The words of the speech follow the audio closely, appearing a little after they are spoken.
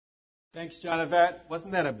Thanks, John Yvette.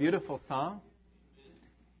 Wasn't that a beautiful song?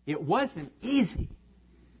 It wasn't easy,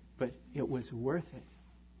 but it was worth it.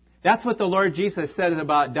 That's what the Lord Jesus said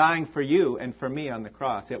about dying for you and for me on the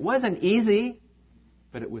cross. It wasn't easy,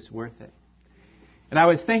 but it was worth it. And I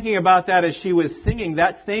was thinking about that as she was singing.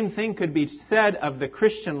 That same thing could be said of the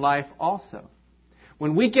Christian life also.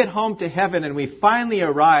 When we get home to heaven and we finally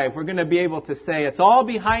arrive, we're going to be able to say, it's all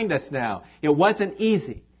behind us now. It wasn't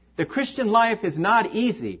easy. The Christian life is not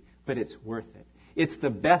easy, but it's worth it. It's the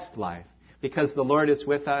best life because the Lord is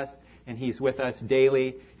with us and He's with us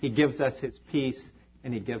daily. He gives us His peace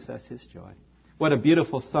and He gives us His joy. What a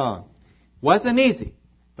beautiful song. Wasn't easy,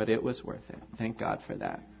 but it was worth it. Thank God for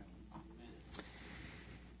that.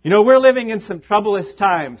 You know, we're living in some troublous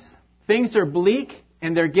times. Things are bleak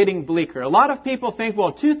and they're getting bleaker. A lot of people think,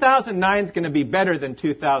 well, 2009 is going to be better than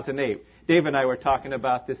 2008. Dave and I were talking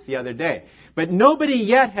about this the other day. But nobody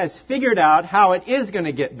yet has figured out how it is going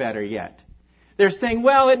to get better yet. They're saying,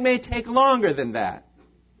 well, it may take longer than that.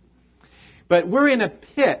 But we're in a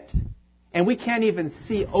pit, and we can't even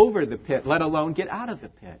see over the pit, let alone get out of the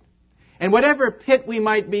pit. And whatever pit we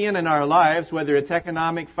might be in our lives, whether it's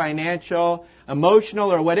economic, financial,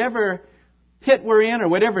 emotional, or whatever pit we're in or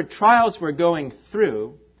whatever trials we're going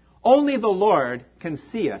through, only the Lord can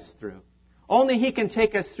see us through. Only He can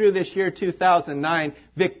take us through this year 2009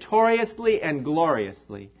 victoriously and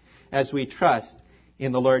gloriously as we trust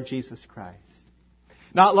in the Lord Jesus Christ.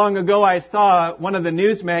 Not long ago, I saw one of the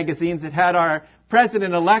news magazines that had our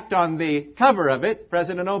president-elect on the cover of it,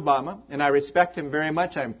 President Obama, and I respect him very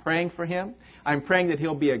much. I'm praying for him. I'm praying that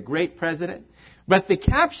he'll be a great president. But the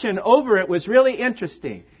caption over it was really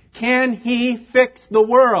interesting. Can he fix the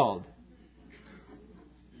world?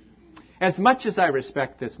 As much as I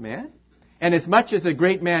respect this man, and as much as a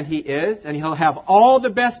great man he is, and he'll have all the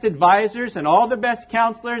best advisors and all the best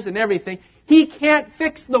counselors and everything, he can't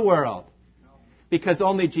fix the world. Because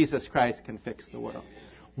only Jesus Christ can fix the world.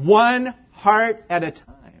 One heart at a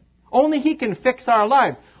time. Only He can fix our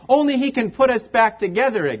lives. Only He can put us back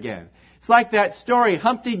together again. It's like that story,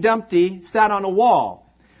 Humpty Dumpty sat on a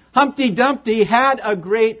wall. Humpty Dumpty had a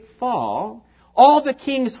great fall. All the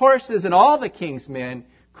king's horses and all the king's men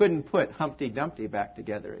couldn't put Humpty Dumpty back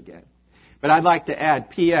together again. But I'd like to add,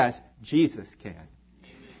 P.S., Jesus can.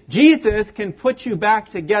 Jesus can put you back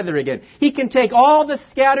together again. He can take all the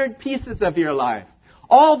scattered pieces of your life,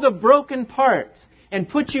 all the broken parts, and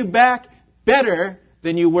put you back better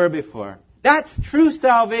than you were before. That's true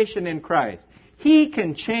salvation in Christ. He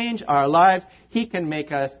can change our lives. He can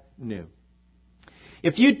make us new.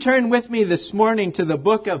 If you turn with me this morning to the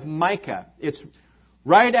book of Micah, it's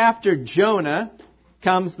right after Jonah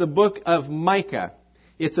comes the book of Micah.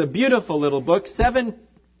 It's a beautiful little book, 7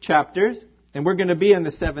 chapters. And we're going to be in the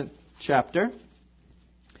 7th chapter.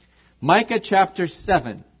 Micah chapter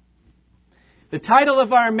 7. The title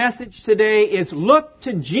of our message today is Look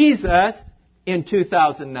to Jesus in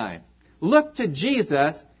 2009. Look to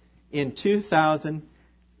Jesus in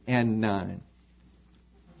 2009.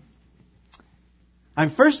 I'm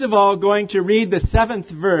first of all going to read the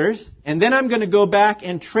 7th verse, and then I'm going to go back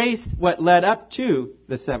and trace what led up to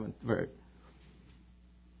the 7th verse.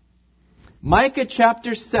 Micah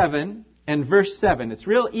chapter 7. And verse 7. It's a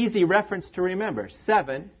real easy reference to remember.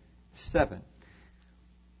 7.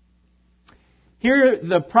 Here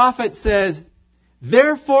the prophet says,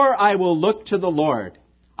 Therefore I will look to the Lord.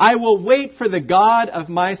 I will wait for the God of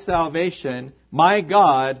my salvation. My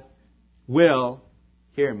God will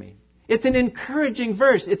hear me. It's an encouraging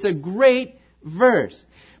verse. It's a great verse.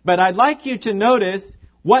 But I'd like you to notice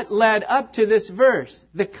what led up to this verse.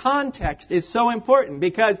 The context is so important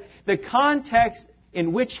because the context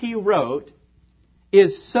in which he wrote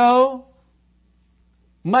is so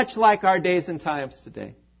much like our days and times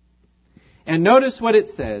today. And notice what it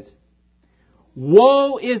says.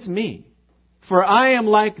 Woe is me, for I am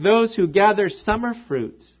like those who gather summer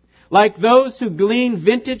fruits, like those who glean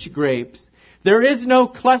vintage grapes. There is no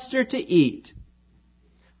cluster to eat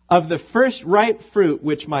of the first ripe fruit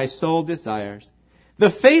which my soul desires. The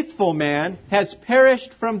faithful man has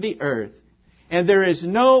perished from the earth, and there is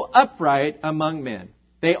no upright among men.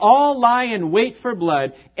 They all lie in wait for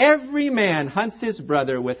blood. Every man hunts his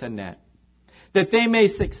brother with a net, that they may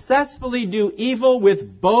successfully do evil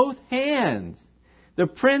with both hands. The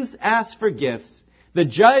prince asks for gifts. The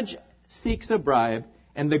judge seeks a bribe,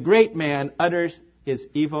 and the great man utters his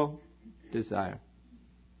evil desire.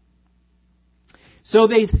 So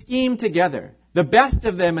they scheme together. The best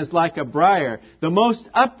of them is like a briar. The most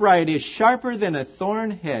upright is sharper than a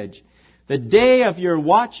thorn hedge. The day of your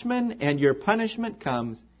watchman and your punishment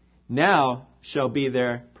comes. Now shall be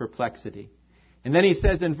their perplexity. And then he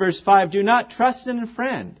says in verse 5, Do not trust in a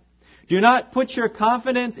friend, Do not put your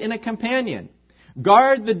confidence in a companion.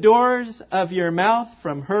 Guard the doors of your mouth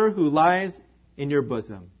from her who lies in your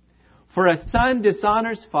bosom. For a son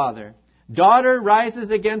dishonors father. Daughter rises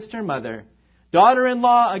against her mother.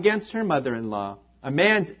 Daughter-in-law against her mother-in-law. A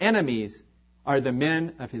man's enemies are the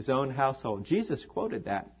men of his own household. Jesus quoted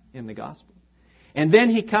that in the gospel. And then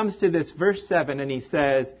he comes to this verse 7 and he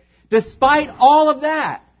says, despite all of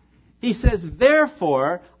that, he says,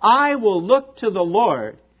 therefore, I will look to the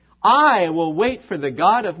Lord. I will wait for the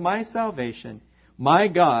God of my salvation. My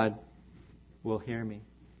God will hear me.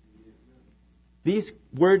 These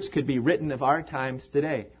words could be written of our times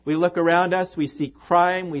today. We look around us, we see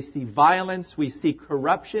crime, we see violence, we see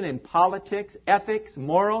corruption in politics, ethics,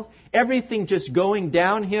 morals, everything just going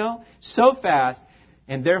downhill so fast.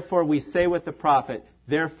 And therefore we say with the prophet,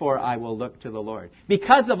 therefore I will look to the Lord.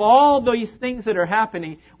 Because of all these things that are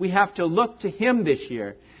happening, we have to look to Him this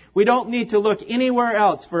year. We don't need to look anywhere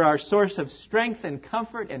else for our source of strength and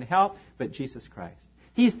comfort and help but Jesus Christ.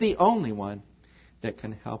 He's the only one that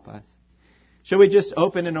can help us. Shall we just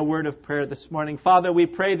open in a word of prayer this morning? Father, we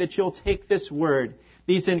pray that You'll take this word,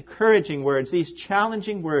 these encouraging words, these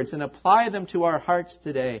challenging words, and apply them to our hearts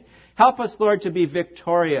today. Help us, Lord, to be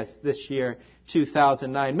victorious this year,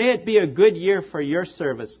 2009. May it be a good year for Your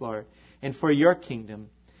service, Lord, and for Your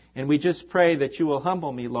kingdom. And we just pray that You will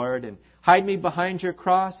humble me, Lord, and hide me behind Your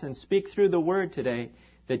cross and speak through the word today,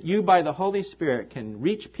 that You, by the Holy Spirit, can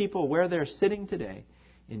reach people where they're sitting today.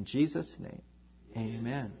 In Jesus' name,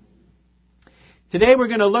 amen. Today we're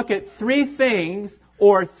going to look at 3 things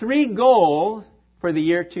or 3 goals for the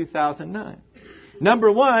year 2009.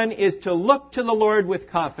 Number 1 is to look to the Lord with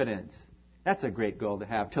confidence. That's a great goal to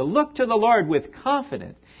have, to look to the Lord with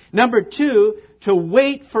confidence. Number 2, to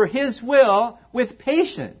wait for His will with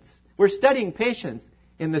patience. We're studying patience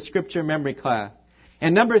in the scripture memory class.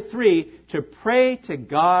 And number 3, to pray to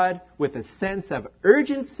God with a sense of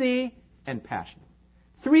urgency and passion.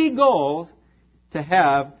 3 goals to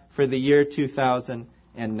have for the year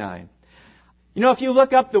 2009. You know, if you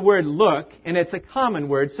look up the word look, and it's a common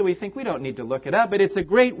word, so we think we don't need to look it up, but it's a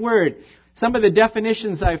great word. Some of the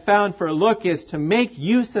definitions I found for look is to make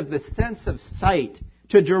use of the sense of sight,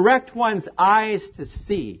 to direct one's eyes to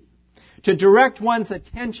see, to direct one's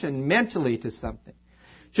attention mentally to something,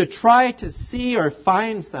 to try to see or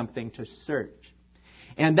find something, to search.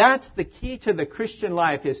 And that's the key to the Christian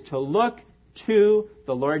life, is to look to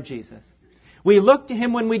the Lord Jesus. We look to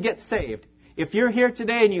Him when we get saved. If you're here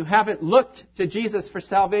today and you haven't looked to Jesus for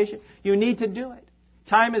salvation, you need to do it.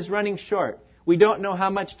 Time is running short. We don't know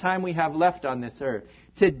how much time we have left on this earth.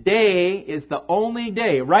 Today is the only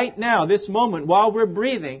day, right now, this moment, while we're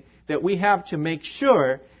breathing, that we have to make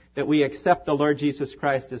sure that we accept the Lord Jesus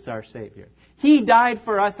Christ as our Savior. He died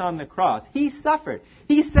for us on the cross. He suffered.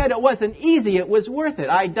 He said it wasn't easy, it was worth it.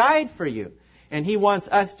 I died for you. And He wants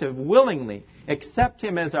us to willingly accept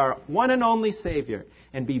Him as our one and only Savior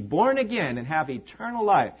and be born again and have eternal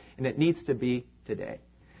life. And it needs to be today.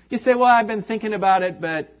 You say, well, I've been thinking about it,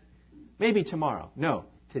 but maybe tomorrow. No,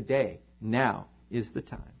 today, now is the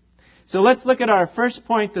time. So let's look at our first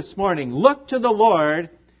point this morning. Look to the Lord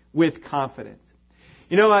with confidence.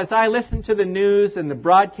 You know, as I listen to the news and the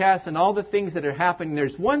broadcasts and all the things that are happening,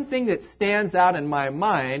 there's one thing that stands out in my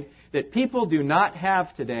mind that people do not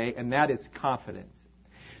have today, and that is confidence.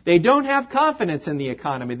 They don't have confidence in the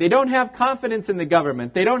economy. They don't have confidence in the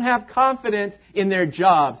government. They don't have confidence in their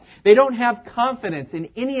jobs. They don't have confidence in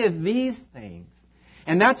any of these things.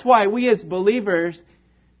 And that's why we as believers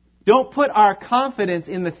don't put our confidence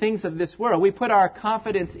in the things of this world. We put our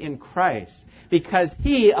confidence in Christ, because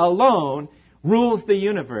He alone rules the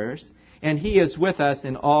universe, and He is with us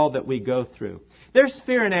in all that we go through. There's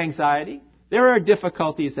fear and anxiety. There are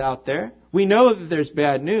difficulties out there. We know that there's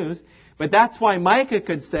bad news, but that's why Micah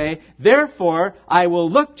could say, therefore, I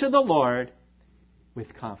will look to the Lord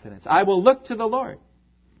with confidence. I will look to the Lord.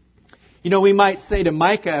 You know, we might say to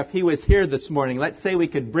Micah, if he was here this morning, let's say we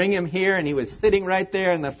could bring him here and he was sitting right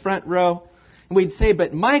there in the front row, and we'd say,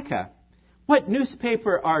 but Micah, what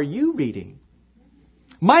newspaper are you reading?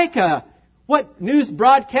 Micah, what news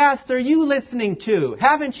broadcasts are you listening to?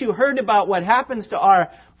 Haven't you heard about what happens to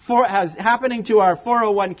happening to our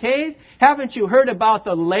 401ks? Haven't you heard about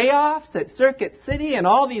the layoffs at Circuit City and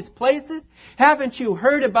all these places? Haven't you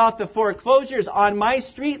heard about the foreclosures on my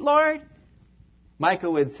street, Lord?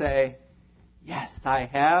 Micah would say, yes, I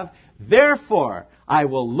have. Therefore, I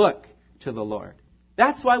will look to the Lord.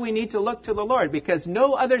 That's why we need to look to the Lord, because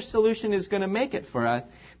no other solution is going to make it for us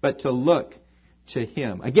but to look to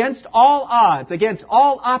Him. Against all odds, against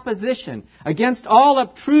all opposition, against all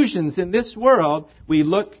obtrusions in this world, we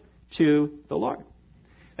look to the Lord.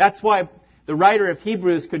 That's why the writer of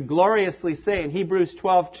Hebrews could gloriously say in Hebrews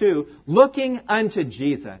 12:2, looking unto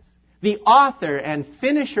Jesus, the author and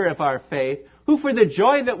finisher of our faith, who for the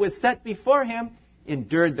joy that was set before him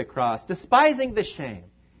endured the cross, despising the shame,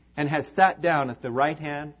 and has sat down at the right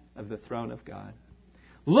hand of the throne of God.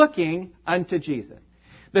 Looking unto Jesus.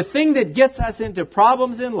 The thing that gets us into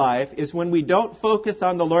problems in life is when we don't focus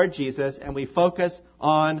on the Lord Jesus and we focus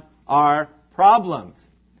on our problems.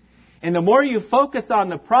 And the more you focus on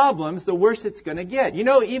the problems, the worse it's going to get. You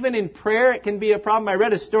know, even in prayer, it can be a problem. I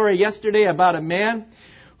read a story yesterday about a man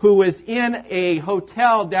who was in a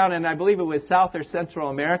hotel down in, I believe it was South or Central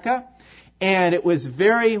America, and it was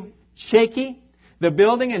very shaky, the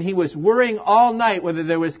building, and he was worrying all night whether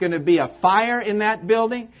there was going to be a fire in that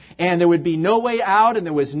building, and there would be no way out, and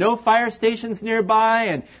there was no fire stations nearby,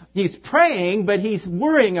 and he's praying, but he's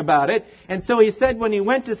worrying about it. And so he said when he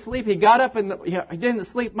went to sleep, he got up, and he didn't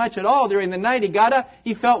sleep much at all during the night. He got up,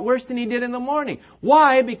 he felt worse than he did in the morning.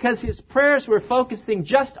 Why? Because his prayers were focusing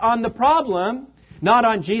just on the problem, not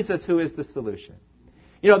on Jesus, who is the solution.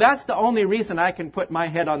 You know, that's the only reason I can put my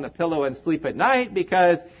head on the pillow and sleep at night,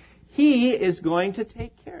 because He is going to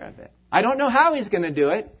take care of it. I don't know how He's going to do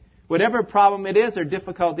it. Whatever problem it is or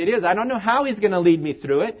difficulty it is, I don't know how He's going to lead me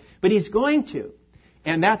through it, but He's going to.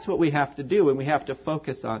 And that's what we have to do, and we have to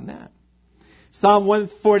focus on that. Psalm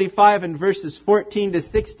 145 and verses 14 to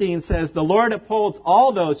 16 says, the Lord upholds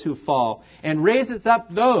all those who fall and raises up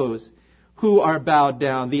those who are bowed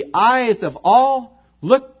down. The eyes of all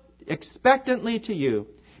look expectantly to you,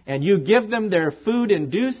 and you give them their food in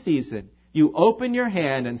due season. You open your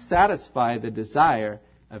hand and satisfy the desire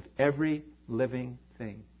of every living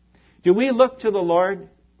thing. Do we look to the Lord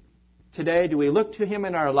today? Do we look to Him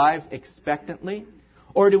in our lives expectantly?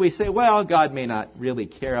 Or do we say, well, God may not really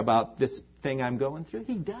care about this thing I'm going through?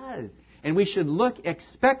 He does. And we should look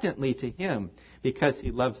expectantly to Him because He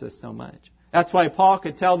loves us so much. That's why Paul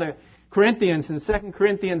could tell the Corinthians in 2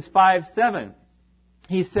 Corinthians 5:7.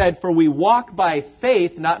 He said, for we walk by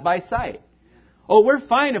faith, not by sight. Oh, we're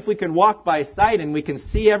fine if we can walk by sight and we can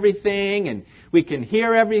see everything and we can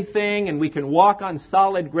hear everything and we can walk on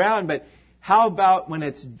solid ground. But how about when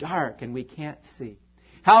it's dark and we can't see?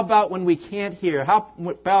 How about when we can't hear? How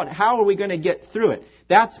are we going to get through it?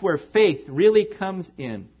 That's where faith really comes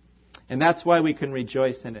in. And that's why we can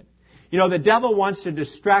rejoice in it. You know, the devil wants to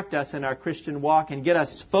distract us in our Christian walk and get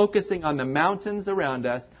us focusing on the mountains around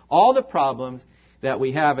us, all the problems that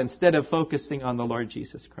we have, instead of focusing on the Lord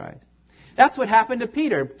Jesus Christ. That's what happened to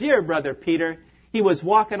Peter. Dear brother Peter, he was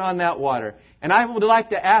walking on that water. And I would like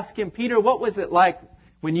to ask him, Peter, what was it like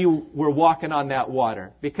when you were walking on that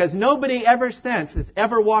water? Because nobody ever since has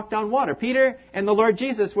ever walked on water. Peter and the Lord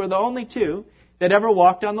Jesus were the only two that ever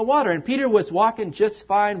walked on the water. And Peter was walking just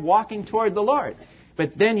fine, walking toward the Lord.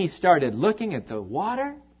 But then he started looking at the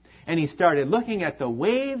water, and he started looking at the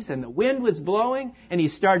waves, and the wind was blowing, and he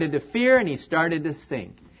started to fear, and he started to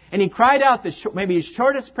sink. And he cried out maybe his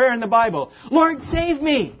shortest prayer in the Bible, Lord, save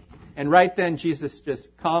me! And right then, Jesus just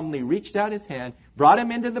calmly reached out His hand, brought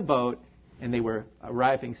him into the boat, and they were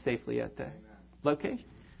arriving safely at the location.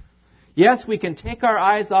 Yes, we can take our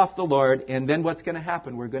eyes off the Lord, and then what's going to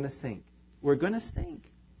happen? We're going to sink. We're going to sink.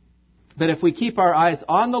 But if we keep our eyes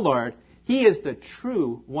on the Lord, He is the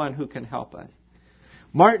true one who can help us.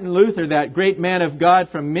 Martin Luther, that great man of God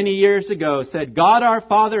from many years ago, said, God our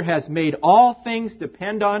Father has made all things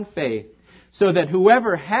depend on faith, so that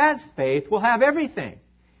whoever has faith will have everything,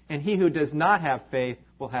 and he who does not have faith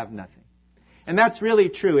will have nothing. And that's really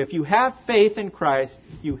true. If you have faith in Christ,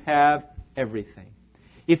 you have everything.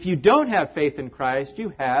 If you don't have faith in Christ, you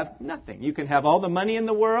have nothing. You can have all the money in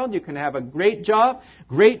the world, you can have a great job,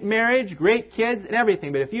 great marriage, great kids, and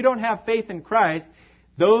everything. But if you don't have faith in Christ,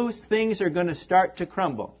 those things are going to start to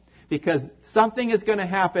crumble, because something is going to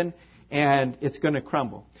happen and it's going to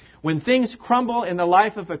crumble. When things crumble in the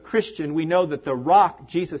life of a Christian, we know that the rock,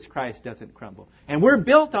 Jesus Christ, doesn't crumble. And we're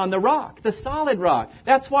built on the rock, the solid rock.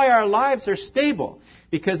 That's why our lives are stable,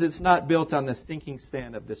 because it's not built on the sinking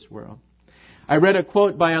sand of this world. I read a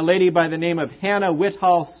quote by a lady by the name of Hannah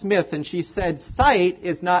Whitall Smith, and she said, sight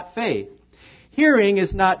is not faith. Hearing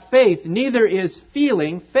is not faith, neither is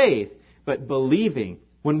feeling faith, but believing,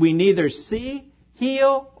 when we neither see,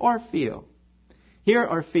 hear, or feel.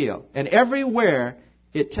 And everywhere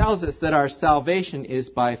it tells us that our salvation is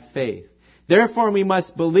by faith. Therefore, we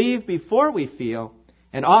must believe before we feel,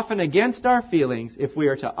 and often against our feelings, if we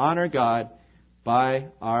are to honor God by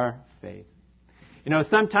our faith. You know,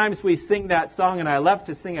 sometimes we sing that song, and I love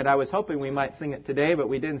to sing it. I was hoping we might sing it today, but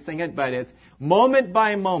we didn't sing it. But it's, moment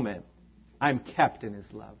by moment, I'm kept in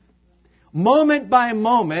His love. Moment by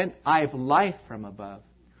moment, I have life from above.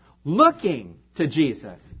 Looking to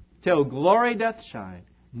Jesus, till glory doth shine,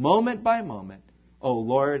 moment by moment. O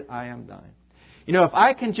Lord, I am thine. You know, if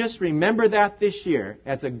I can just remember that this year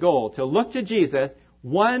as a goal, to look to Jesus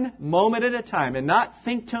one moment at a time and not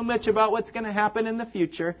think too much about what's going to happen in the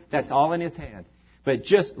future, that's all in His hand. But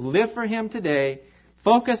just live for Him today,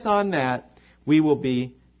 focus on that, we will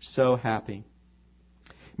be so happy.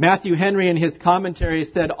 Matthew Henry in his commentary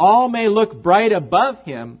said, all may look bright above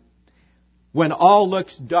him when all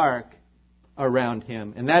looks dark around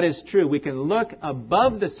him. And that is true. We can look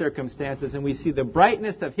above the circumstances and we see the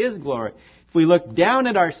brightness of His glory. If we look down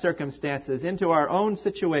at our circumstances, into our own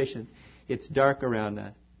situation, it's dark around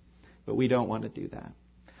us. But we don't want to do that.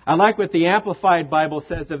 I like what the Amplified Bible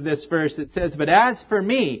says of this verse. It says, but as for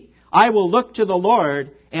me, I will look to the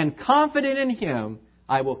Lord, and confident in Him,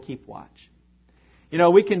 I will keep watch. You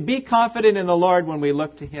know, we can be confident in the Lord when we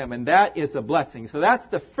look to Him, and that is a blessing. So that's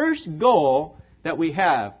the first goal that we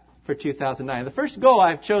have for 2009. The first goal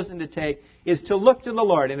I've chosen to take is to look to the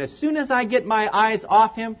Lord. And as soon as I get my eyes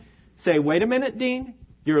off Him, say, wait a minute, Dean,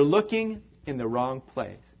 you're looking in the wrong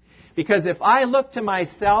place. Because if I look to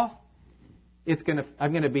myself,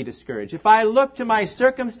 I'm going to be discouraged. If I look to my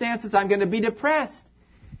circumstances, I'm going to be depressed.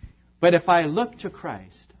 But if I look to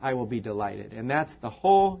Christ, I will be delighted. And that's the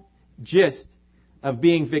whole gist of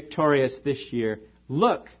being victorious this year.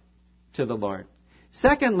 Look to the Lord.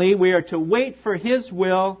 Secondly, we are to wait for His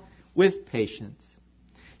will with patience.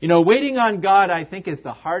 You know, waiting on God, I think, is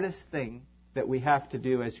the hardest thing that we have to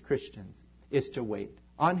do as Christians, is to wait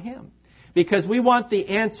on Him. Because we want the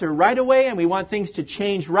answer right away, and we want things to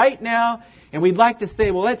change right now, and we'd like to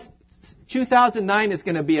say, well, 2009 is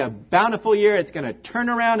going to be a bountiful year, it's going to turn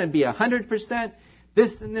around and be 100%,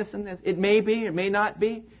 this and this and this. It may be, it may not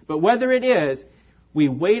be, but whether it is, we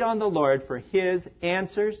wait on the Lord for His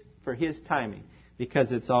answers, for His timing,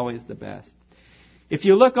 because it's always the best. If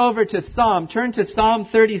you look over to turn to Psalm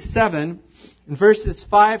 37, in verses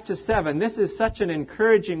 5 to 7. This is such an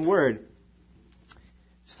encouraging word.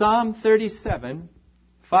 Psalm 37,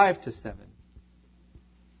 5 to 7.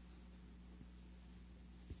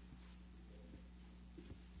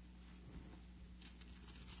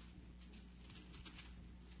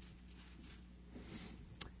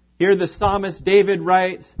 Here the psalmist David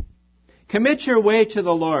writes, commit your way to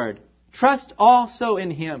the Lord. Trust also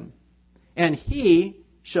in Him, and He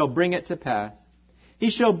shall bring it to pass.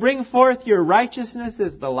 He shall bring forth your righteousness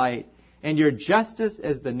as the light, and your justice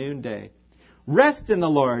as the noonday. Rest in the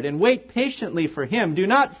Lord, and wait patiently for Him. Do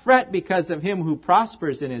not fret because of him who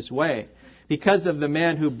prospers in his way, because of the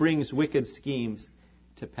man who brings wicked schemes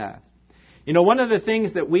to pass. You know, one of the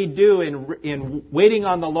things that we do in waiting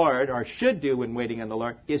on the Lord, or should do when waiting on the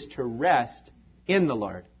Lord, is to rest in the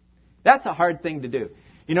Lord. That's a hard thing to do.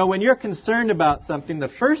 You know, when you're concerned about something, the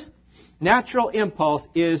first natural impulse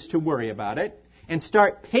is to worry about it and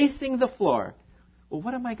start pacing the floor. Well,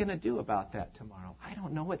 what am I going to do about that tomorrow? I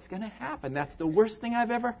don't know what's going to happen. That's the worst thing I've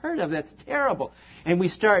ever heard of. That's terrible. And we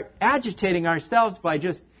start agitating ourselves by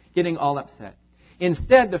just getting all upset.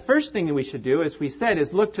 Instead, the first thing that we should do, as we said,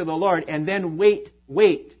 is look to the Lord and then wait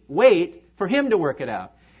for Him to work it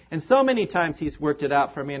out. And so many times He's worked it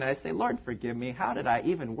out for me, and I say, Lord, forgive me. How did I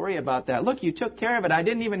even worry about that? Look, you took care of it. I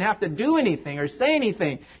didn't even have to do anything or say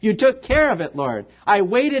anything. You took care of it, Lord. I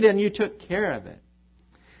waited and you took care of it.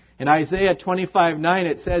 In Isaiah 25:9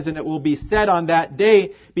 it says, and it will be said on that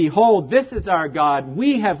day, behold, this is our God.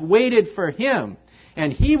 We have waited for Him,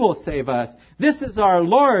 and He will save us. This is our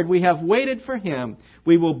Lord. We have waited for Him.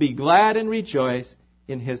 We will be glad and rejoice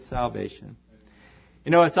in His salvation.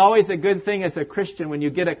 You know, it's always a good thing as a Christian when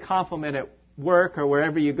you get a compliment at work or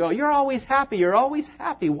wherever you go. You're always happy. You're always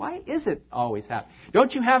happy. Why is it always happy?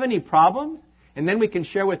 Don't you have any problems? And then we can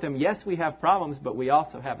share with them, yes, we have problems, but we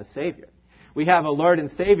also have a Savior. We have a Lord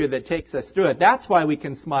and Savior that takes us through it. That's why we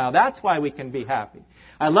can smile. That's why we can be happy.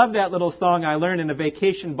 I love that little song I learned in a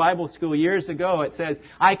vacation Bible school years ago. It says,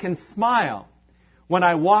 I can smile when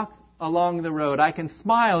I walk along the road. I can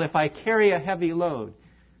smile if I carry a heavy load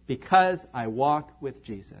because I walk with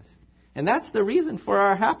Jesus. And that's the reason for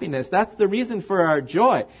our happiness. That's the reason for our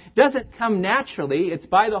joy. It doesn't come naturally. It's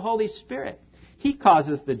by the Holy Spirit. He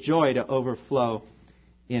causes the joy to overflow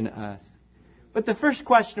in us. But the first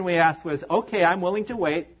question we asked was, okay, I'm willing to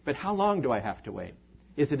wait, but how long do I have to wait?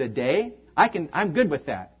 Is it a day? I'm good with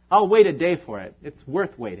that. I'll wait a day for it. It's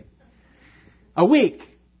worth waiting. A week.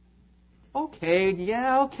 Okay,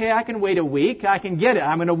 I can wait a week. I can get it.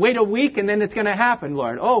 I'm going to wait a week and then it's going to happen,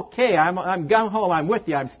 Lord. Okay, I'm gung-ho. I'm with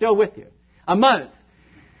you. I'm still with you. A month.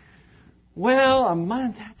 Well, a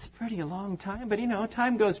month, that's pretty long time. But,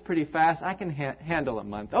 time goes pretty fast. I can handle a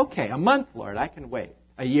month. Okay, a month, Lord. I can wait.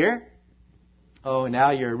 A year? Oh, now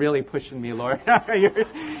you're really pushing me, Lord.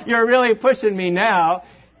 You're really pushing me now.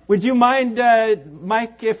 Would you mind,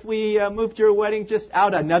 Mike, if we moved your wedding just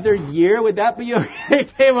out another year? Would that be okay?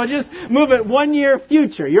 Okay, we'll just move it 1 year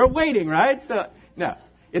future. You're waiting, right? So, no,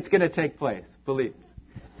 it's going to take place, believe me.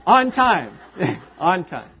 On time. On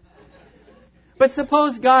time. But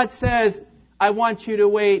suppose God says, I want you to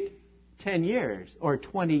wait 10 years or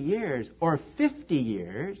 20 years or 50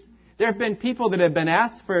 years. There have been people that have been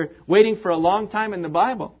asked for waiting for a long time in the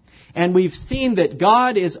Bible. And we've seen that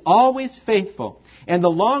God is always faithful. And the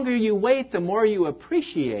longer you wait, the more you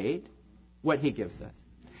appreciate what He gives us.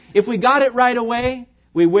 If we got it right away,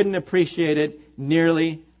 we wouldn't appreciate it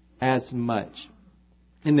nearly as much.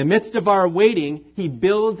 In the midst of our waiting, He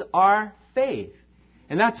builds our faith.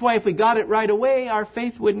 And that's why if we got it right away, our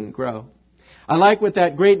faith wouldn't grow. I like what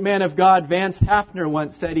that great man of God, Vance Hafner,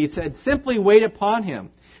 once said. He said, simply wait upon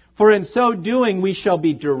Him. For in so doing, we shall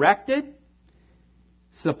be directed,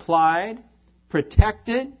 supplied,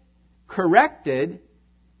 protected, corrected,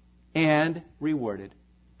 and rewarded.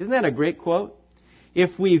 Isn't that a great quote?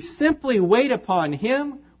 If we simply wait upon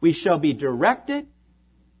Him, we shall be directed,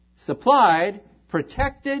 supplied,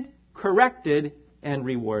 protected, corrected, and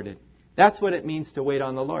rewarded. That's what it means to wait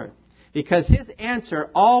on the Lord. Because His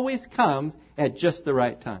answer always comes at just the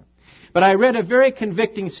right time. But I read a very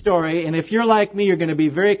convicting story, and if you're like me, you're going to be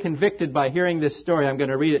very convicted by hearing this story. I'm going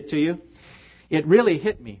to read it to you. It really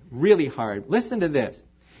hit me really hard. Listen to this.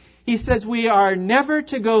 He says, we are never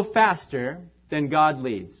to go faster than God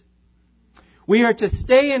leads. We are to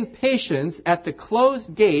stay in patience at the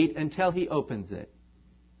closed gate until He opens it.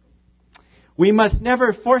 We must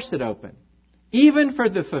never force it open. Even for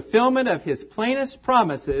the fulfillment of His plainest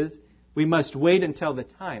promises, we must wait until the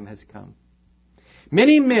time has come.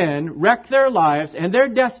 Many men wreck their lives and their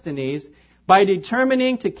destinies by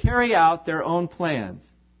determining to carry out their own plans.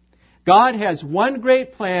 God has one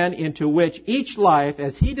great plan into which each life,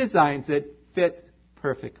 as He designs it, fits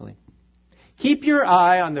perfectly. Keep your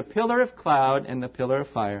eye on the pillar of cloud and the pillar of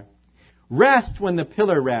fire. Rest when the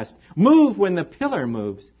pillar rests. Move when the pillar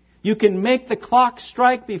moves. You can make the clock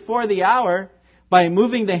strike before the hour by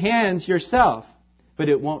moving the hands yourself, but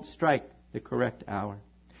it won't strike the correct hour.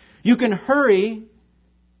 You can hurry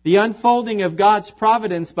the unfolding of God's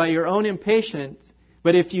providence by your own impatience,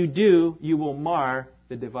 but if you do, you will mar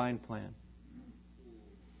the divine plan.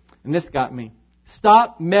 And this got me.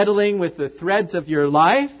 Stop meddling with the threads of your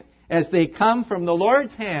life as they come from the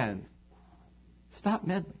Lord's hand. Stop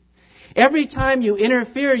meddling. Every time you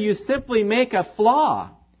interfere, you simply make a flaw.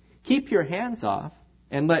 Keep your hands off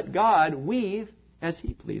and let God weave as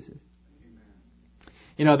He pleases.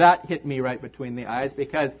 You know, that hit me right between the eyes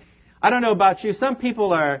because I don't know about you. Some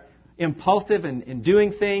people are impulsive in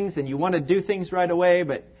doing things and you want to do things right away.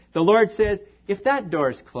 But the Lord says, if that door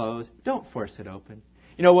is closed, don't force it open.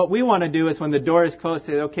 You know, what we want to do is when the door is closed,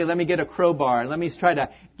 say, okay, let me get a crowbar and let me try to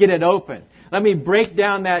get it open. Let me break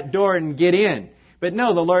down that door and get in. But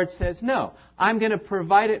no, the Lord says, no, I'm going to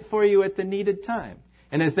provide it for you at the needed time.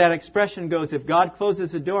 And as that expression goes, if God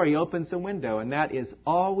closes a door, He opens the window. And that is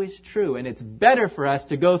always true. And it's better for us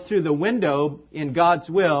to go through the window in God's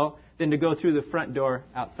will than to go through the front door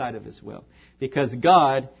outside of His will. Because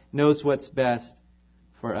God knows what's best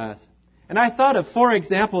for us. And I thought of 4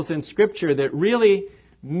 examples in Scripture that really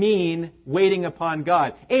mean waiting upon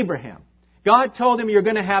God. Abraham. God told him you're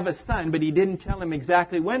going to have a son, but He didn't tell him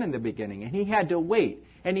exactly when in the beginning. And he had to wait.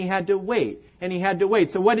 And he had to wait. And he had to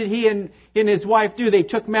wait. So what did he and his wife do? They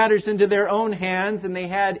took matters into their own hands and they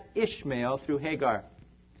had Ishmael through Hagar.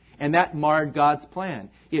 And that marred God's plan.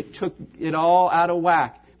 It took it all out of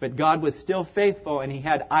whack. But God was still faithful and He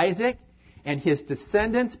had Isaac and his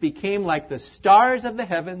descendants became like the stars of the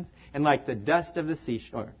heavens and like the dust of the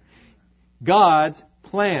seashore. God's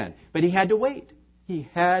plan. But He had to wait. He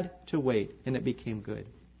had to wait and it became good.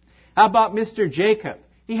 How about Mr. Jacob?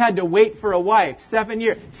 He had to wait for a wife 7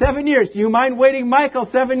 years. 7 years. Do you mind waiting, Michael?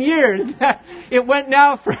 7 years. It went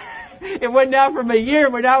now from a year,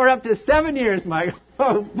 but now we're up to 7 years, Michael.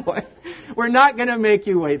 Oh boy. We're not going to make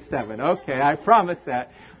you wait 7. Okay, I promise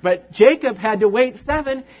that. But Jacob had to wait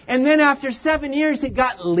 7, and then after 7 years he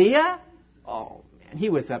got Leah. Oh man, he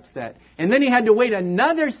was upset. And then he had to wait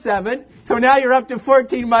another 7. So now you're up to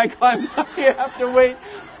 14, Michael. I'm sorry, you have to wait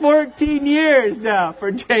 14 years now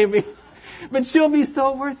for Jamie. But she'll be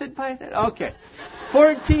so worth it by then. Okay.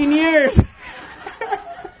 14 years.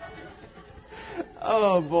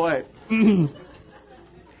 Oh, boy.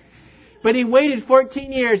 But he waited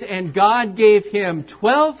 14 years, and God gave him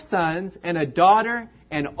 12 sons and a daughter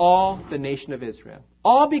and all the nation of Israel.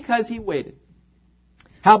 All because he waited.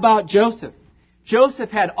 How about Joseph? Joseph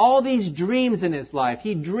had all these dreams in his life.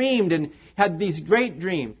 He dreamed and had these great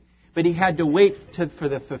dreams. But he had to wait for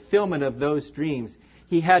the fulfillment of those dreams.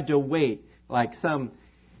 He had to wait like some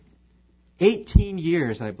 18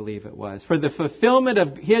 years, I believe it was. For the fulfillment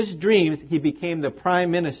of his dreams, he became the prime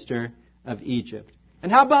minister of Egypt.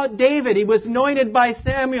 And how about David? He was anointed by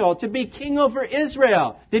Samuel to be king over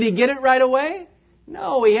Israel. Did he get it right away?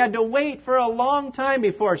 No, he had to wait for a long time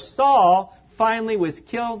before Saul finally was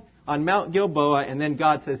killed on Mount Gilboa, and then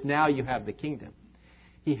God says, now you have the kingdom.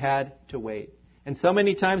 He had to wait. And so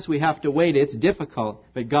many times we have to wait. It's difficult.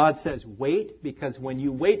 But God says, wait, because when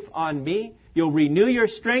you wait on me, you'll renew your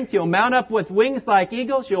strength. You'll mount up with wings like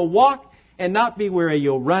eagles. You'll walk and not be weary.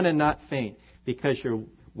 You'll run and not faint because you're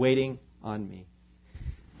waiting on me.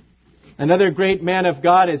 Another great man of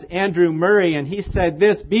God is Andrew Murray, and he said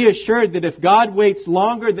this, be assured that if God waits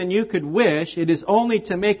longer than you could wish, it is only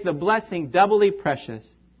to make the blessing doubly precious.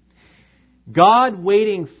 God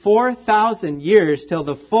waiting 4,000 years till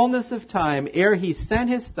the fullness of time ere He sent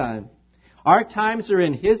His Son. Our times are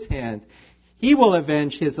in His hands. He will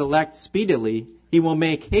avenge His elect speedily. He will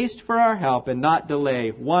make haste for our help and not delay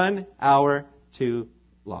 1 hour too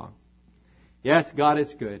long. Yes, God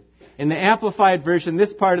is good. In the Amplified Version,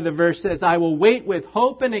 this part of the verse says, I will wait with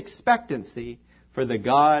hope and expectancy for the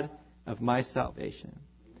God of my salvation.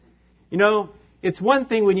 You know, it's one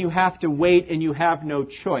thing when you have to wait and you have no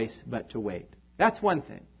choice but to wait. That's one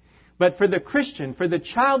thing. But for the Christian, for the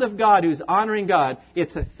child of God who's honoring God,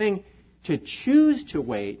 it's a thing to choose to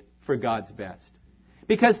wait for God's best.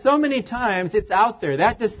 Because so many times it's out there.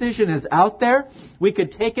 That decision is out there. We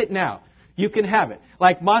could take it now. You can have it.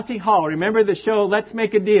 Like Monty Hall. Remember the show, Let's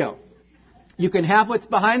Make a Deal? You can have what's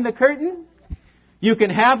behind the curtain. You can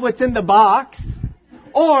have what's in the box.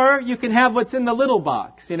 Or you can have what's in the little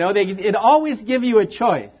box. You know, it always give you a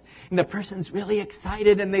choice. And the person's really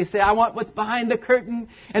excited and they say, I want what's behind the curtain.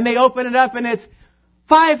 And they open it up and it's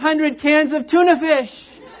 500 cans of tuna fish.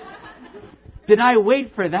 Did I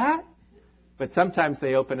wait for that? But sometimes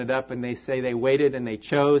they open it up and they say they waited and they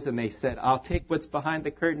chose and they said, I'll take what's behind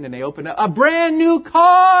the curtain. And they open up a brand new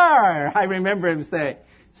car. I remember him saying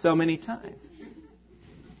so many times.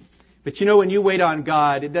 But you know, when you wait on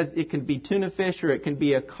God, it can be tuna fish or it can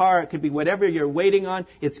be a car. It could be whatever you're waiting on.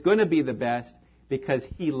 It's going to be the best because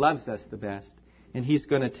He loves us the best. And He's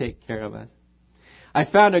going to take care of us. I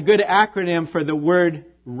found a good acronym for the word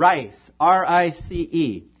RICE.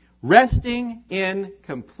 R-I-C-E. Resting in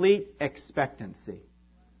complete expectancy.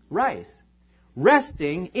 RICE.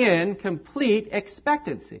 Resting in complete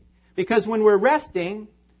expectancy. Because when we're resting,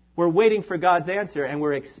 we're waiting for God's answer and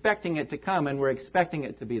we're expecting it to come and we're expecting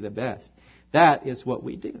it to be the best. That is what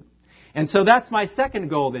we do. And so that's my second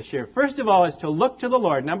goal this year. First of all is to look to the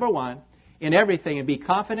Lord, number one, in everything and be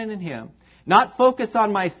confident in Him. Not focus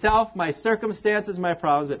on myself, my circumstances, my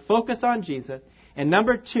problems, but focus on Jesus. And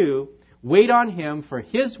number two, wait on Him for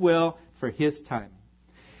His will, for His time.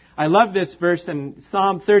 I love this verse in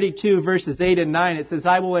Psalm 32, verses 8 and 9. It says,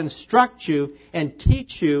 I will instruct you and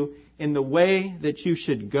teach you in the way that you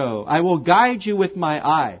should go. I will guide you with my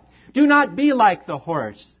eye. Do not be like the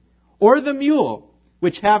horse or the mule,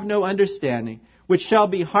 which have no understanding, which shall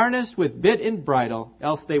be harnessed with bit and bridle,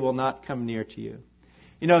 else they will not come near to you.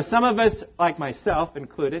 You know, some of us, like myself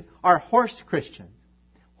included, are horse Christians.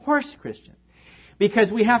 Horse Christians. Because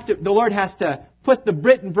the Lord has to put the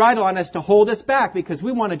bit and bridle on us to hold us back because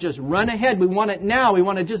we want to just run ahead. We want it now. We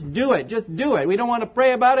want to just do it. Just do it. We don't want to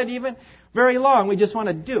pray about it even very long. We just want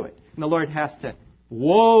to do it. And the Lord has to,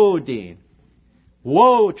 whoa, Dean.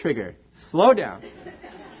 Whoa, Trigger. Slow down.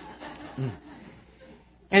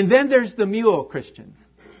 And then there's the mule Christians.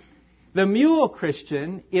 The mule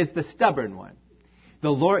Christian is the stubborn one. The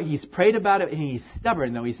Lord, he's prayed about it and he's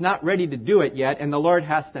stubborn though. He's not ready to do it yet. And the Lord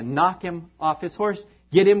has to knock him off his horse,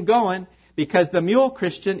 get him going, because the mule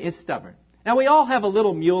Christian is stubborn. Now we all have a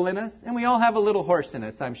little mule in us and we all have a little horse in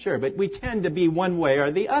us, I'm sure. But we tend to be one way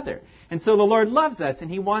or the other. And so the Lord loves us and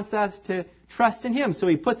He wants us to trust in Him. So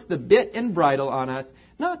He puts the bit and bridle on us,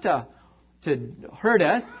 not to hurt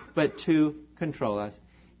us, but to control us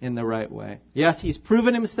in the right way. Yes, He's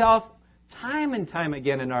proven Himself time and time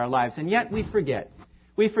again in our lives. And yet we forget.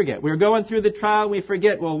 We forget. We're going through the trial and we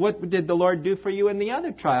forget, well, what did the Lord do for you in the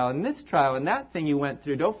other trial and this trial and that thing you went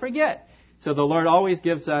through? Don't forget. So the Lord always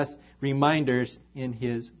gives us reminders in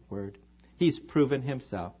His Word. He's proven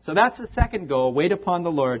Himself. So that's the second goal, wait upon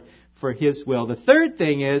the Lord for His will. The third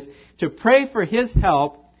thing is to pray for His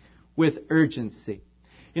help with urgency.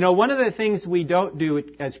 You know, one of the things we don't do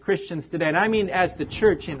as Christians today, and I mean as the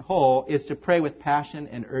church in whole, is to pray with passion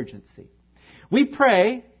and urgency. We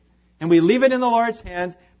pray and we leave it in the Lord's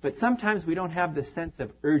hands, but sometimes we don't have the sense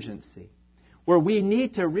of urgency. where we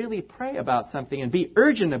need to really pray about something and be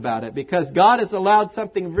urgent about it because God has allowed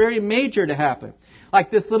something very major to happen.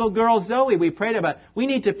 Like this little girl Zoe we prayed about. We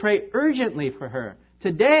need to pray urgently for her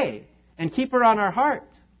today and keep her on our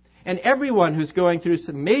hearts. And everyone who's going through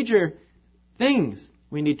some major things,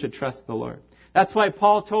 we need to trust the Lord. That's why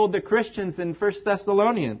Paul told the Christians in 1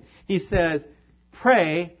 Thessalonians, he says,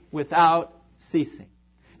 pray without ceasing.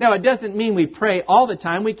 Now, it doesn't mean we pray all the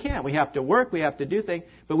time. We can't. We have to work. We have to do things.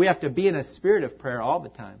 But we have to be in a spirit of prayer all the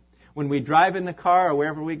time. When we drive in the car or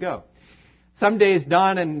wherever we go. Some days,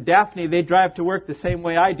 Don and Daphne, they drive to work the same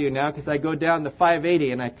way I do now because I go down the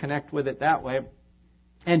 580 and I connect with it that way.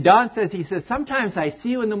 And Don says, sometimes I see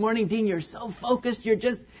you in the morning, Dean, you're so focused.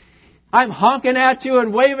 I'm honking at you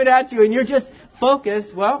and waving at you and you're just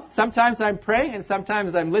focused. Well, sometimes I'm praying and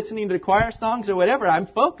sometimes I'm listening to choir songs or whatever. I'm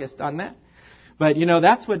focused on that. But,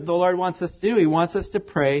 that's what the Lord wants us to do. He wants us to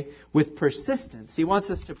pray with persistence. He wants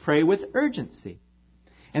us to pray with urgency.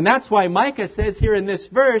 And that's why Micah says here in this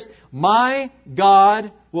verse, my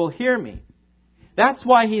God will hear me. That's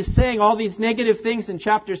why he's saying all these negative things in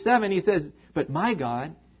chapter 7. He says, but my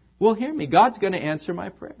God will hear me. God's going to answer my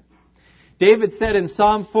prayer. David said in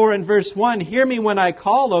Psalm 4 and verse 1, hear me when I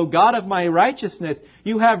call, O God of my righteousness.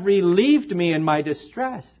 You have relieved me in my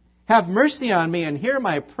distress. Have mercy on me and hear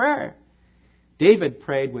my prayer. David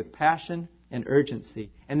prayed with passion and urgency.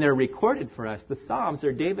 And they're recorded for us. The Psalms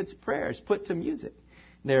are David's prayers put to music.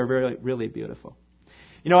 They're really, really beautiful.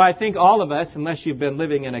 I think all of us, unless you've been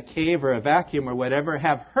living in a cave or a vacuum or whatever,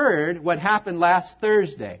 have heard what happened last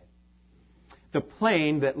Thursday. The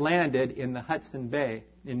plane that landed in the Hudson Bay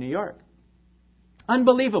in New York.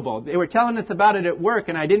 Unbelievable. They were telling us about it at work,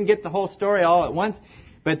 and I didn't get the whole story all at once.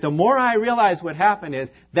 But the more I realized what happened is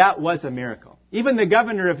that was a miracle. Even the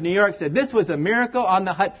governor of New York said this was a miracle on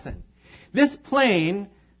the Hudson. This plane,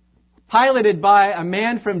 piloted by a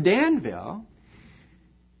man from Danville,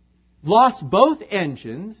 lost both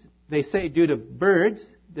engines, they say due to birds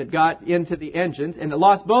that got into the engines, and it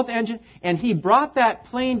lost both engines, and he brought that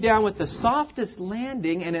plane down with the softest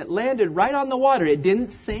landing, and it landed right on the water. It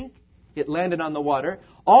didn't sink. It landed on the water.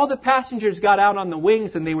 All the passengers got out on the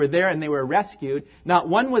wings, and they were there, and they were rescued. Not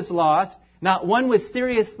one was lost. Not one was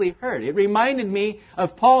seriously hurt. It reminded me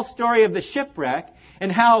of Paul's story of the shipwreck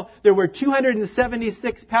and how there were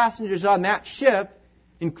 276 passengers on that ship,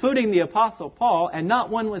 including the Apostle Paul, and not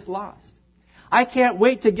one was lost. I can't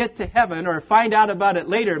wait to get to heaven or find out about it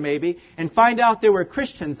later maybe and find out there were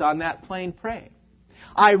Christians on that plane praying.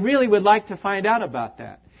 I really would like to find out about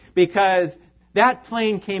that because that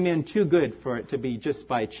plane came in too good for it to be just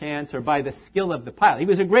by chance or by the skill of the pilot. He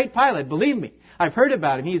was a great pilot, believe me. I've heard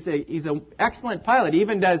about him. He's an excellent pilot. He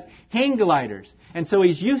even does hang gliders. And so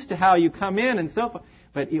he's used to how you come in and so forth.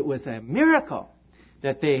 But it was a miracle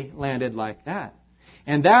that they landed like that.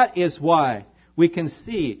 And that is why we can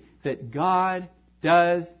see that God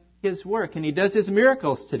does His work and He does His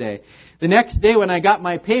miracles today. The next day when I got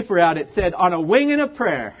my paper out, it said, on a wing and a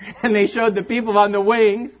prayer. And they showed the people on the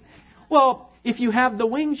wings. Well, if you have the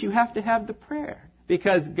wings, you have to have the prayer.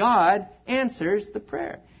 Because God answers the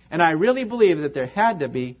prayer. And I really believe that there had to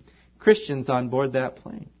be Christians on board that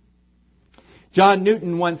plane. John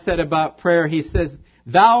Newton once said about prayer, he says,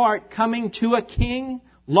 thou art coming to a king,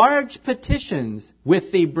 large petitions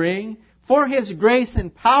with thee bring, for his grace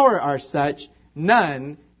and power are such,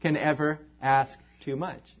 none can ever ask too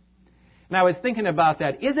much. And I was thinking about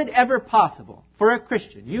that. Is it ever possible for a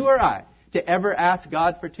Christian, you or I, to ever ask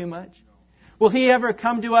God for too much? Will He ever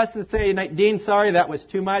come to us and say, Dean, sorry, that was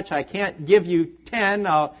too much. I can't give you 10,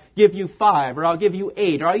 I'll give you 5, or I'll give you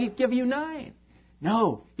 8, or I'll give you 9.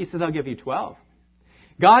 No, He says, I'll give you 12.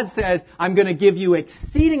 God says, I'm going to give you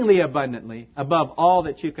exceedingly abundantly above all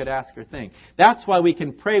that you could ask or think. That's why we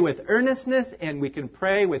can pray with earnestness and we can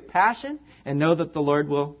pray with passion and know that the Lord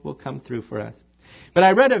will come through for us. But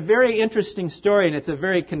I read a very interesting story, and it's a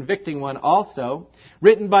very convicting one also,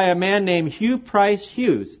 written by a man named Hugh Price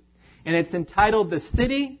Hughes. And it's entitled The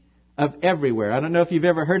City of Everywhere. I don't know if you've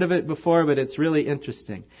ever heard of it before, but it's really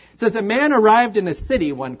interesting. It says, a man arrived in a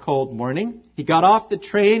city one cold morning. He got off the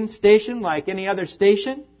train station like any other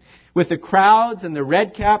station, with the crowds and the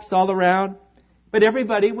red caps all around, but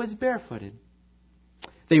everybody was barefooted.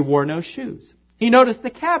 They wore no shoes. He noticed the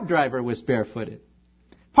cab driver was barefooted.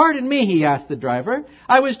 Pardon me, he asked the driver.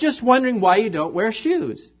 I was just wondering why you don't wear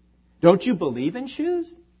shoes. Don't you believe in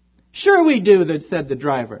shoes? Sure we do, said the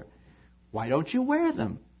driver. Why don't you wear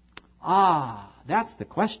them? Ah, that's the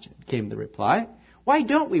question, came the reply. Why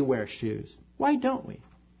don't we wear shoes? Why don't we?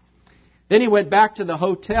 Then he went back to the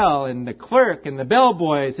hotel, and the clerk and the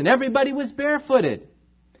bellboys and everybody was barefooted.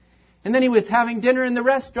 And then he was having dinner in the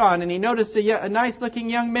restaurant, and he noticed a nice-looking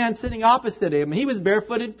young man sitting opposite him. He was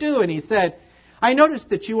barefooted too, and he said, "I noticed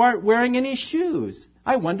that you aren't wearing any shoes.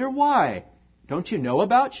 I wonder why. Don't you know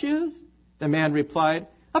about shoes?" The man replied,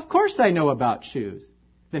 "Of course I know about shoes."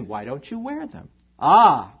 "Then why don't you wear them?"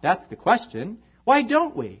 "Ah, that's the question. Why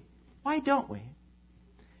don't we? Why don't we?"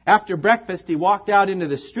 After breakfast, he walked out into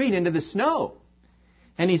the street, into the snow.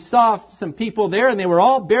 And he saw some people there, and they were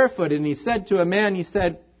all barefooted. And he said to a man, he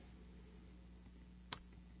said,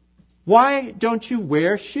 "Why don't you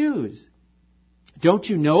wear shoes? Don't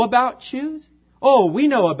you know about shoes?" "Oh, we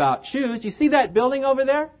know about shoes. You see that building over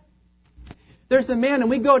there? There's a man, and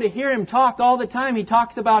we go to hear him talk all the time. He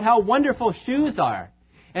talks about how wonderful shoes are.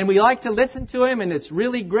 And we like to listen to him, and it's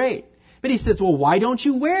really great. But he says, well, why don't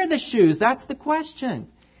you wear the shoes? That's the question."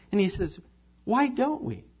 And he says, "Why don't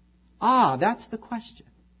we?" Ah, that's the question.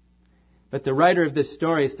 But the writer of this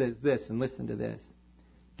story says this, and listen to this.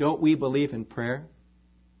 Don't we believe in prayer?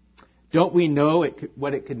 Don't we know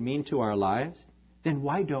what it could mean to our lives? Then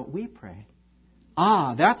why don't we pray?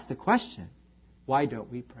 Ah, that's the question. Why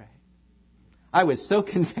don't we pray? I was so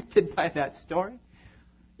convicted by that story.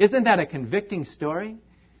 Isn't that a convicting story?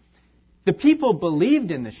 The people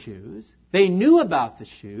believed in the shoes. They knew about the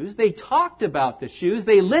shoes. They talked about the shoes.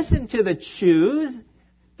 They listened to the shoes,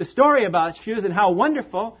 the story about shoes and how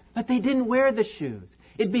wonderful, but they didn't wear the shoes.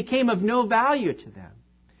 It became of no value to them.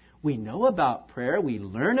 We know about prayer. We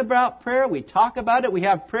learn about prayer. We talk about it. We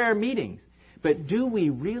have prayer meetings. But do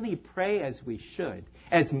we really pray as we should?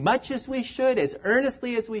 As much as we should? As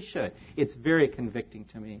earnestly as we should? It's very convicting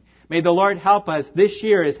to me. May the Lord help us this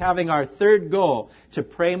year as having our third goal to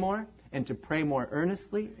pray more and to pray more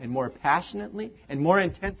earnestly and more passionately and more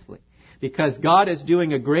intensely, because God is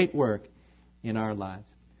doing a great work in our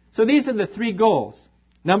lives. So these are the three goals.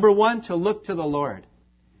 Number one, to look to the Lord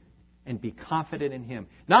and be confident in Him.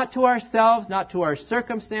 Not to ourselves, not to our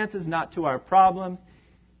circumstances, not to our problems,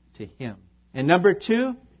 to Him. And number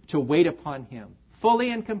two, to wait upon Him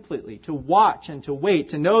fully and completely, to watch and to wait,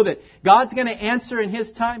 to know that God's going to answer in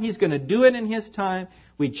His time. He's going to do it in His time.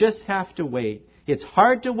 We just have to wait. It's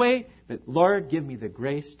hard to wait, but Lord, give me the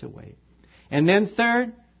grace to wait. And then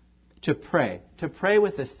third, to pray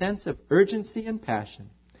with a sense of urgency and passion,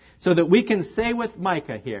 so that we can say with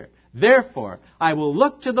Micah here, therefore, I will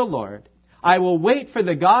look to the Lord. I will wait for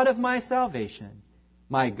the God of my salvation.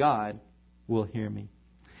 My God will hear me.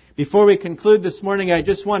 Before we conclude this morning, I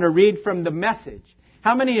just want to read from the Message.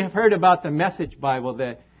 How many have heard about the Message Bible?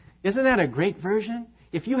 Isn't that a great version?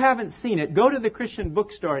 If you haven't seen it, go to the Christian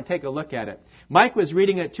bookstore and take a look at it. Mike was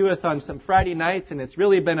reading it to us on some Friday nights, and it's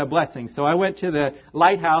really been a blessing. So I went to the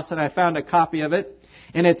Lighthouse and I found a copy of it,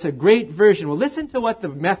 and it's a great version. Well, listen to what the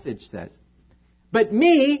Message says. But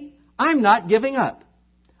me, I'm not giving up.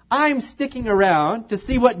 I'm sticking around to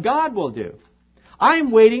see what God will do.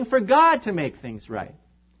 I'm waiting for God to make things right.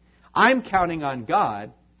 I'm counting on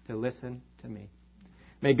God to listen to me.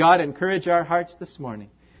 May God encourage our hearts this morning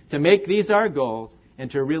to make these our goals and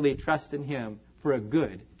to really trust in Him for a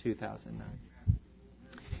good 2009.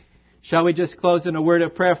 Shall we just close in a word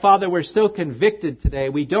of prayer? Father, we're so convicted today.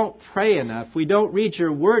 We don't pray enough. We don't read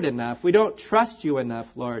your word enough. We don't trust you enough,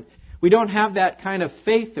 Lord. We don't have that kind of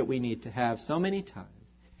faith that we need to have so many times.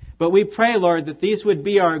 But we pray, Lord, that these would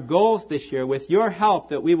be our goals this year. With your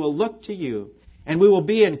help, that we will look to you and we will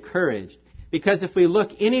be encouraged. Because if we look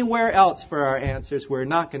anywhere else for our answers, we're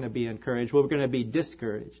not going to be encouraged. We're going to be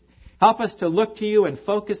discouraged. Help us to look to you and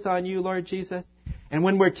focus on you, Lord Jesus. And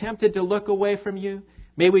when we're tempted to look away from you,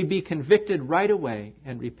 may we be convicted right away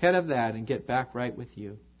and repent of that and get back right with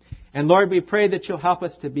you. And Lord, we pray that you'll help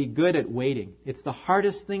us to be good at waiting. It's the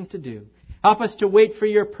hardest thing to do. Help us to wait for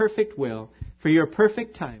your perfect will, for your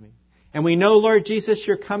perfect timing. And we know, Lord Jesus,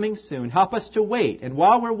 you're coming soon. Help us to wait. And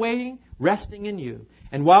while we're waiting, resting in you.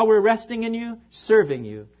 And while we're resting in you, serving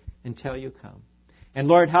you until you come. And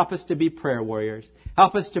Lord, help us to be prayer warriors.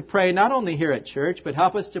 Help us to pray not only here at church, but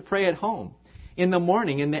help us to pray at home. In the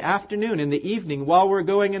morning, in the afternoon, in the evening, while we're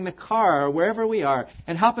going in the car or wherever we are.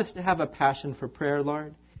 And help us to have a passion for prayer,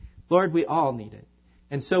 Lord. Lord, we all need it.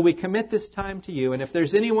 And so we commit this time to you. And if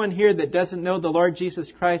there's anyone here that doesn't know the Lord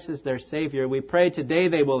Jesus Christ as their Savior, we pray today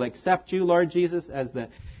they will accept you, Lord Jesus, as the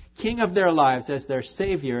King of their lives, as their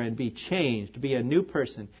Savior, and be changed, be a new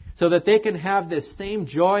person, so that they can have this same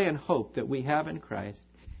joy and hope that we have in Christ.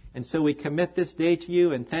 And so we commit this day to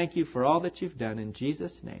you and thank you for all that you've done in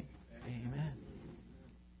Jesus' name.